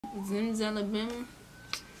Zimzalabim.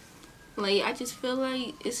 Like, I just feel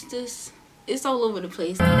like it's all over the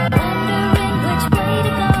place.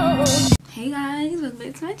 Hey guys, welcome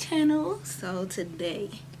back to my channel. So today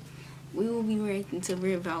we will be reacting to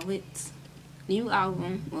Red Velvet's new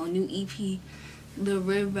album, well, new EP, the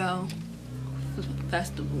Red Velvet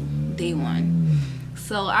Festival Day 1.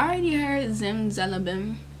 So I already heard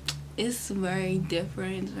Zimzalabim. It's very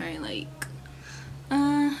different. It's very like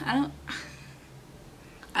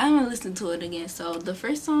I haven't listened to it again. So the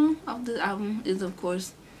first song of the album is of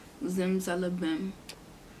course Zimzalabim.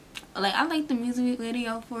 Like, I like the music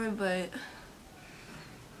video for it, but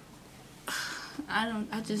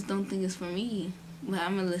I just don't think it's for me. But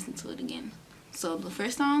I'm gonna listen to it again. So the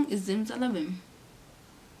first song is Zimzalabim.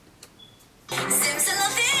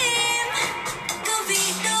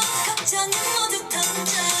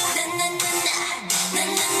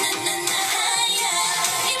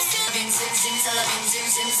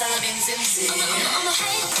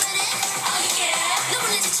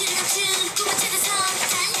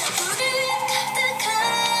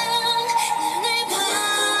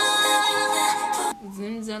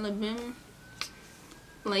 Zimzalabim.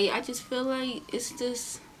 Like, I just feel like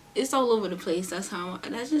it's all over the place. That's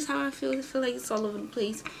just how I feel. I feel like it's all over the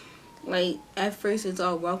place. Like, at first it's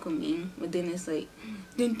all welcoming, but then it's like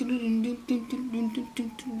I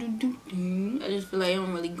just feel like it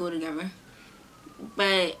don't really go together.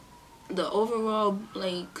 But the overall,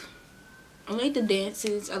 like, I like the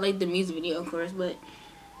dances, I like the music video of course, but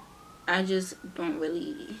I just don't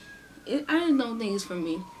really, I just don't think it's for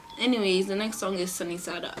me. Anyways, the next song is Sunny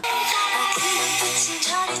Side Up.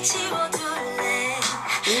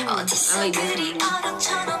 I like this one.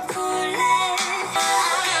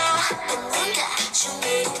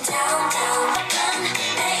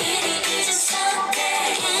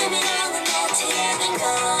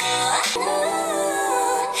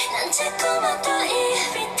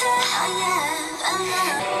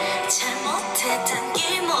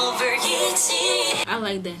 I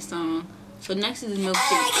like that song. So next is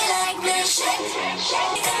Milkshake.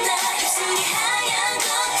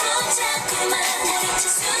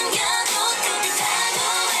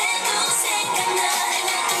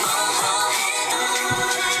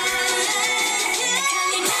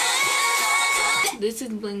 This is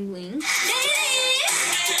Bling Bling.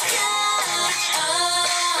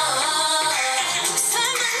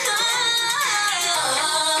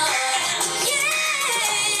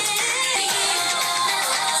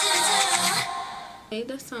 Okay,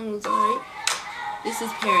 that song was alright. This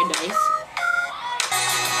is Paradise.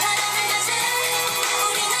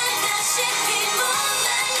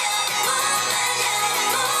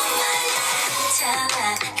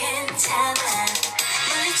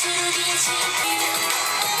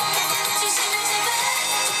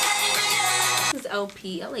 This is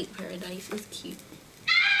LP. I like Paradise. It's cute.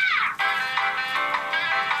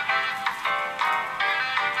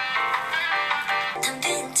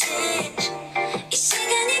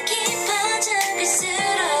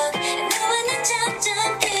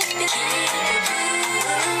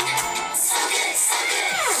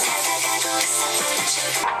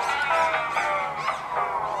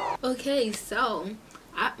 Okay, so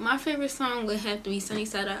my favorite song would have to be Sunny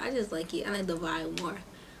Side Up. I just like it. I like the vibe more.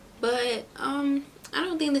 But I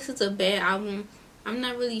don't think this is a bad album. I'm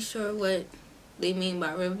not really sure what they mean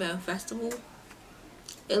by Red Velvet Festival.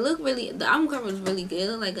 It looked really, the album cover was really good. It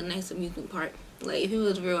looked like a nice amusement park. Like, if it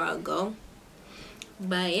was real, I'd go.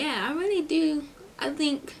 But yeah, I really do. I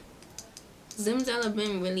think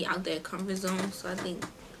Zimzalabim really out there comfort zone. So I think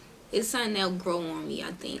it's something that'll grow on me,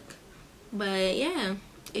 I think. But yeah,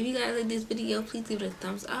 if you guys like this video, please give it a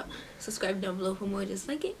thumbs up. Subscribe down below for more just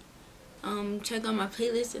like it. Check out my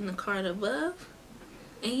playlist in the card above.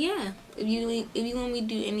 And yeah, if you want me to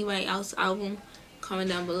do anybody else's album, comment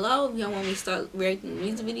down below. If y'all want me to start reacting to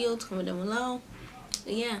music videos, comment down below.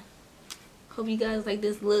 But yeah, hope you guys like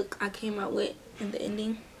this look I came out with in the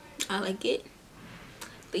ending. I like it.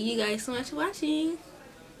 Thank you guys so much for watching.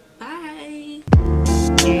 Bye.